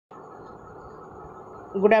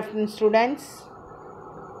Good afternoon, students.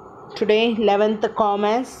 Today 11th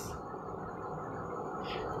Commerce.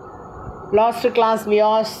 Last class we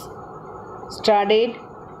have studied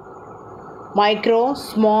micro,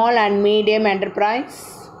 small and medium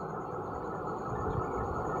enterprise.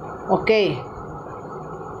 Okay.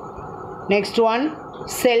 Next one,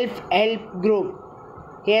 self-help group,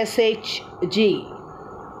 SHG.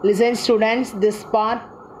 Listen students, this part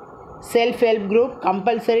self-help group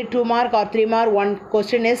compulsory 2 mark or 3 mark. One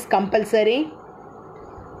question is compulsory.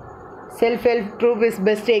 Self-help group is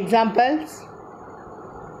best examples.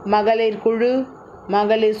 Magalir Kulu,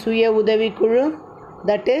 Magalir Suya Udavi Kulu,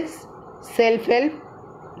 that is self-help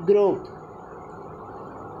group.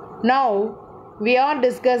 Now we are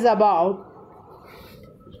discuss about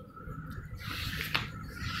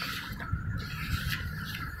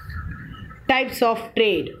types of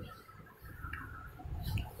trade.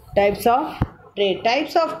 Types of trade.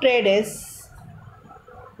 Types of trade is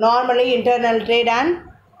normally internal trade and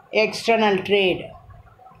external trade.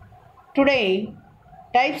 Today,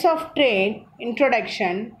 types of trade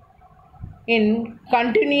introduction in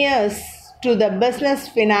continuous to the business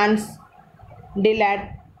finance dealt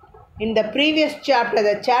in the previous chapter.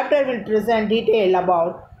 The chapter will present detail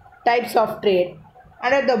about types of trade.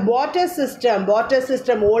 Under the barter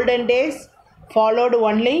system olden days followed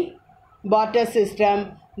only barter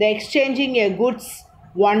system. The exchanging a goods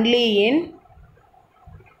only in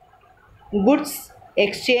goods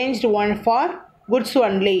exchanged one for goods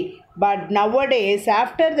only. But nowadays,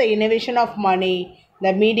 after the innovation of money,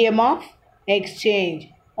 the medium of exchange,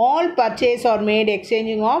 all purchase are made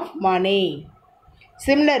exchanging of money.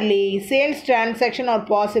 Similarly, sales transaction are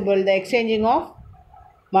possible, the exchanging of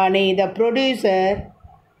money. The producer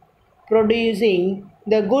producing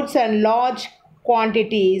the goods in large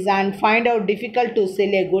quantities and find out difficult to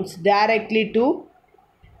sell a goods directly to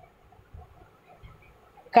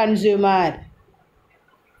consumer.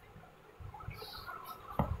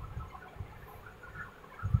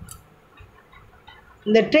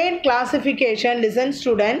 The trade classification, listen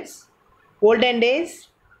students, olden days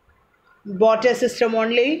barter system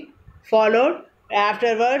only followed,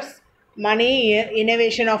 afterwards money,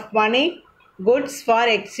 innovation of money, goods for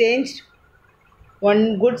exchanged,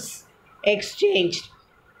 one goods exchanged.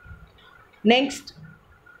 Next,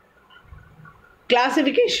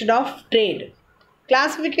 classification of trade.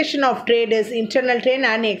 Classification of trade is internal trade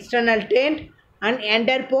and external trade and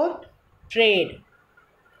interport trade.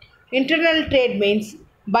 Internal trade means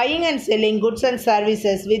buying and selling goods and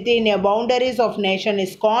services within a boundaries of nation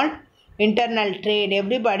is called internal trade.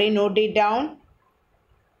 Everybody note it down.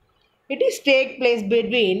 It is take place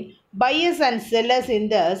between buyers and sellers in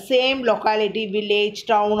the same locality, village,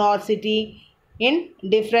 town or city in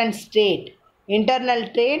different state. Internal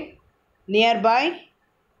trade nearby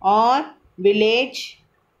or village,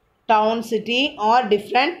 town, city or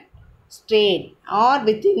different state or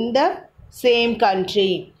within the same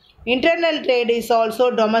country. Internal trade is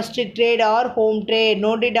also domestic trade or home trade.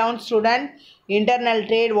 Note it down student. Internal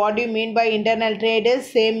trade, what do you mean by internal trade is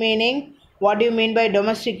same meaning. What do you mean by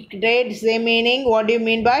domestic trade? Same meaning. What do you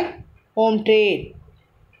mean by home trade?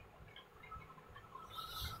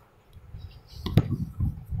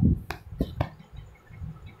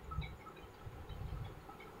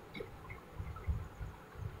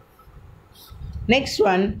 Next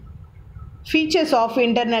one, features of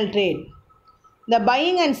internal trade. The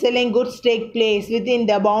buying and selling goods take place within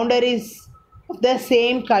the boundaries of the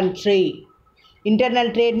same country.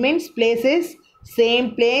 Internal trade means places,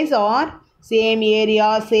 same place or same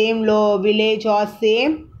area, same village or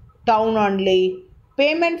same town only.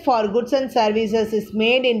 Payment for goods and services is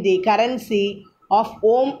made in the currency of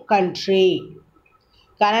home country.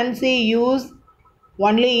 Currency used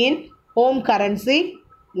only in home currency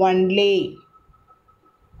only.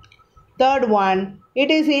 Third one, it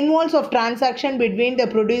is involves of transaction between the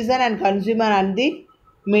producer and consumer and the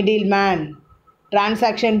middleman.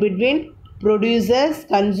 Transaction between producers,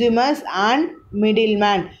 consumers and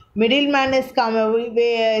middleman. Middleman is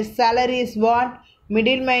salary is what?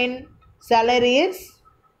 Middleman salary is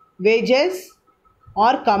wages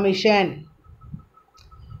or commission.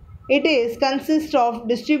 It is consists of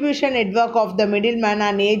distribution network of the middleman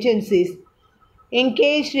and agencies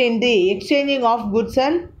engaged in the exchanging of goods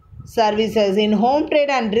and services. In home trade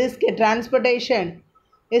and risk, transportation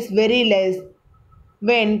is very less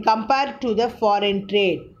when compared to the foreign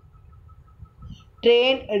trade.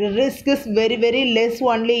 Trade risk is very less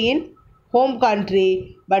only in home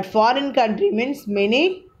country, but foreign country means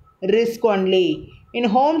many risk only. In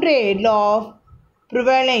home trade, law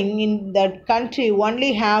prevailing in that country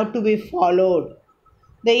only have to be followed.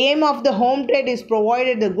 The aim of the home trade is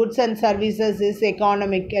provided the goods and services is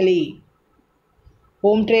economically.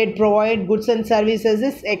 Home trade provide goods and services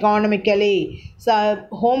is economically. So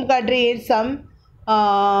home country is some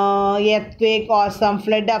earthquake or some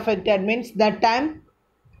flood affected, means that time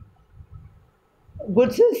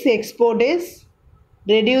goods export is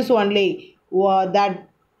reduce only. That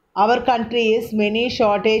our country is many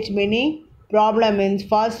shortage, many problem, means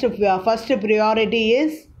first priority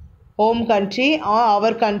is home country or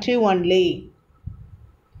our country only.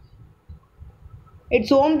 Its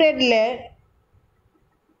home trade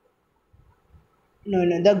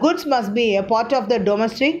the goods must be a part of the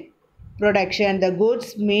domestic production. The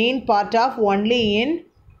goods main part of only in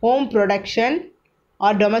home production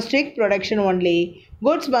or domestic production only.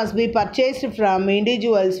 Goods must be purchased from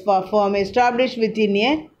individuals for firm established within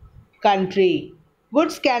a country.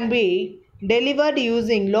 Goods can be delivered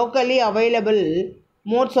using locally available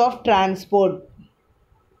modes of transport.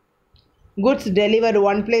 Goods delivered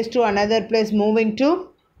one place to another place, moving to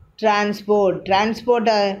transport. Transport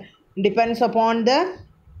depends upon the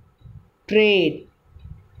trade.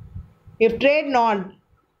 If trade not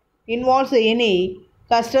involves any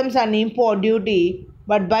customs and import duty,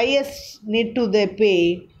 but buyers need to they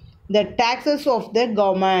pay the taxes of the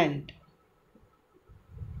government.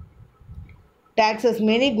 Taxes,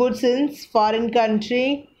 many goods in foreign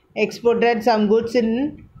country exported, some goods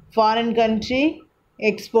in foreign country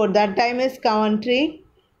export. That time is country,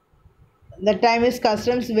 that time is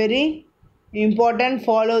customs very important,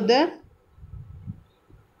 follow the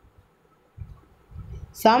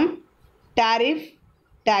some tariff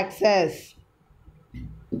taxes.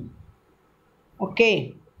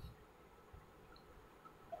 Okay,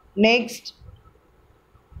 next,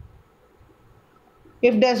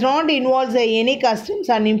 if does not involve any customs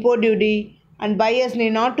and import duty, and buyers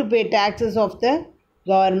need not to pay taxes of the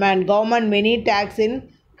government many tax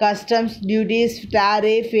in customs duties,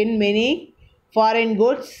 tariff in many foreign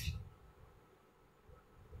goods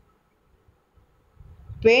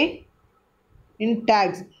pay in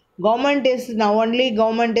tax. Government is now only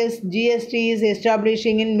government is GST is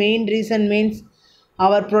establishing in main reason means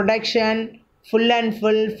our production full and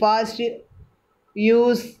full fast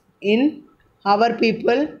use in our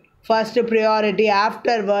people first priority,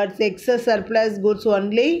 afterwards excess surplus goods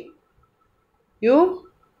only you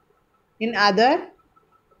in other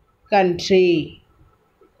country.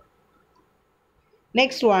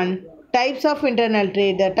 Next one, types of internal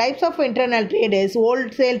trade. The types of internal trade is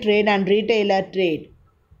wholesale trade and retailer trade.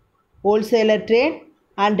 Wholesaler trade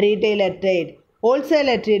and retailer trade.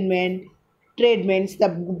 Wholesaler trade means the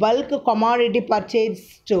bulk commodity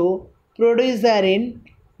purchased to producer in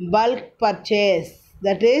bulk purchase,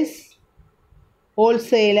 that is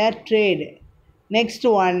wholesaler trade. Next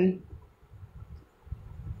one,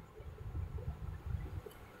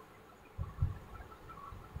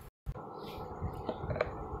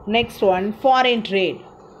 foreign trade.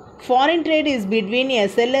 Foreign trade is between a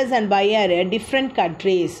sellers and buyer at different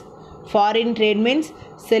countries. Foreign trade means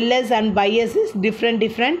sellers and buyers is different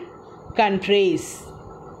countries.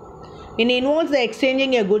 It involves the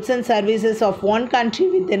exchanging of goods and services of one country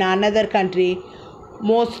within another country.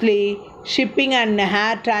 Mostly shipping and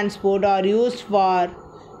air transport are used for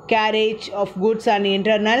carriage of goods and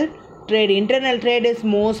internal trade. Internal trade is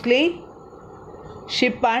mostly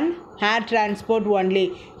ship and air transport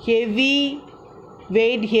only. Heavy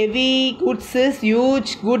goods is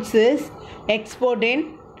huge goods is export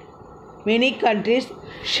in many countries,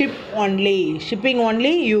 shipping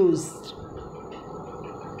only used.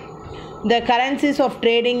 The currencies of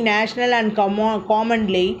trading national and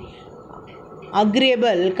commonly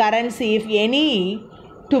agreeable currency, if any,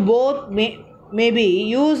 to both may be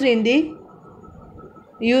used in the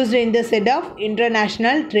set of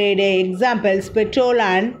international trade. Examples, petrol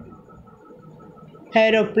and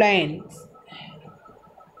aeroplanes.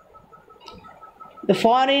 The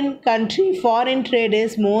foreign trade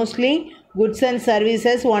is mostly goods and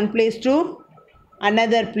services one place to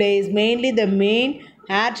another place. Mainly the main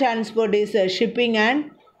air transport is shipping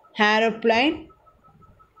and aeroplane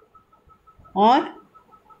or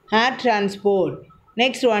air transport.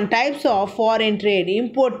 Next one, types of foreign trade.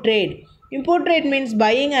 Import trade. Import trade means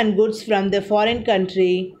buying and goods from the foreign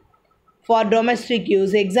country for domestic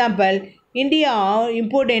use. Example, India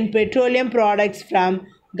imported petroleum products from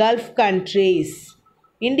Gulf countries.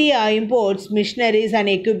 India imports machineries and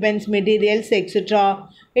equipments, materials, etc.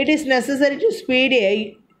 It is necessary to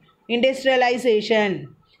speed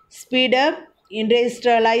industrialization. Speed up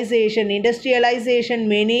industrialization. Industrialization,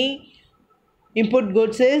 many input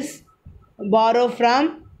goods is borrow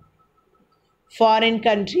from foreign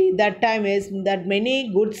country. That time is that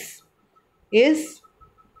many goods is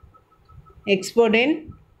export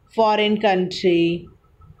in foreign country.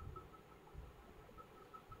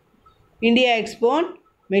 India export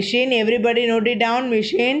machine, everybody note it down,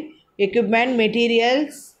 machine, equipment,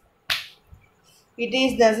 materials. It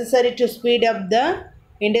is necessary to speed up the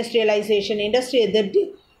industrialization.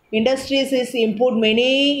 Industries is input,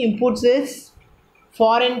 many inputs is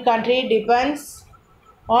foreign country depends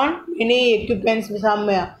on many equipments, some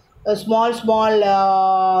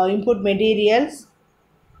small input materials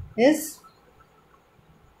is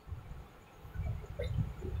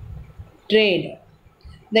trade.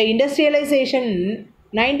 The industrialization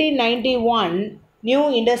 1991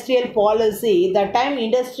 new industrial policy, that time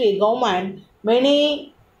industry government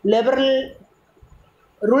many liberal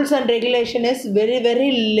rules and regulation is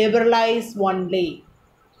very liberalized only.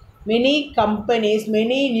 Many companies,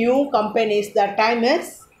 many new companies, that time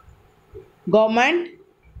is government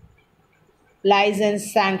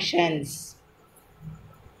license sanctions.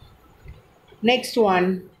 Next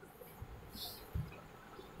one.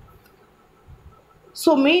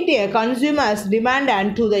 So media consumers demand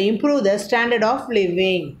and to the improve the standard of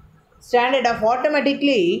living. Standard of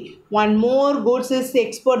automatically one more goods is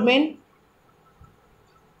export mean.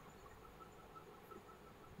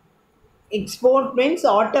 Export means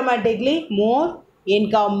automatically more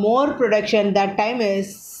income, more production. That time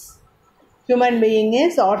is human being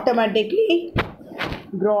is automatically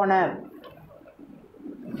grown up.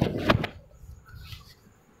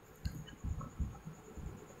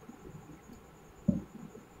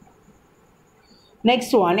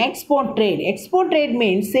 Next one, export trade. Export trade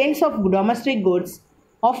means sales of domestic goods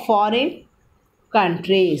of foreign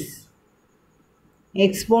countries.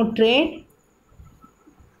 Export trade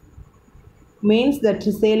means that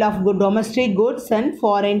sale of domestic goods and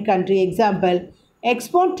foreign country. Example,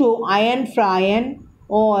 export to iron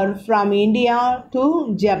ore from India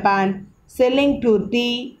to Japan, selling to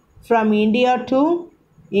tea from India to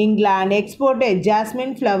England, export a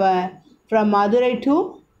jasmine flower from Madurai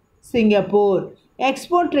to Singapore.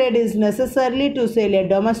 Export trade is necessarily to sell a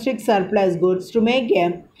domestic surplus goods to make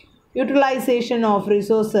a utilization of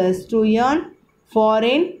resources to earn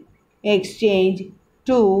foreign exchange,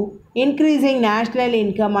 to increasing national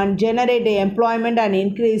income and generate employment and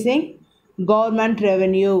increasing government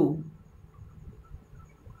revenue.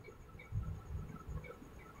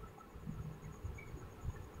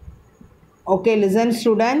 Okay, listen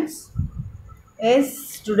students.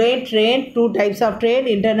 Is today trade, two types of trade,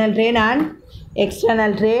 internal trade and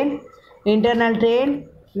external trade. Internal trade,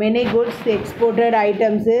 many goods exported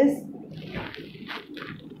items is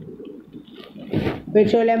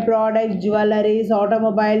petroleum products, jewelries,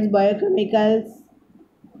 automobiles, biochemicals.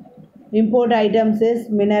 Import items is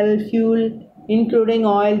mineral fuel, including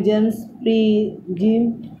oil, gems,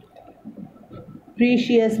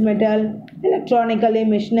 precious metal, electronically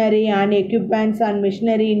machinery and equipments and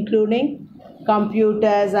machinery, including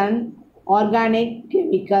computers and organic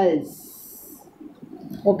chemicals.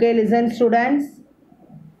 Okay, listen students.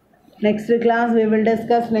 Next class we will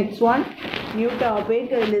discuss next one new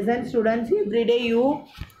topic. Listen students, every day you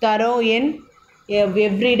thorough in,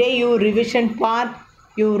 every day you revision part,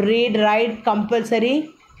 you read, write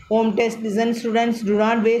compulsory home test. Listen students, do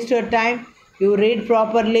not waste your time, you read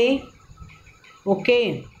properly.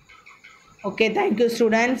 Okay, thank you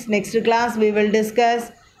students. Next class we will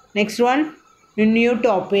discuss next one new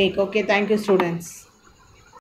topic. Okay, thank you students.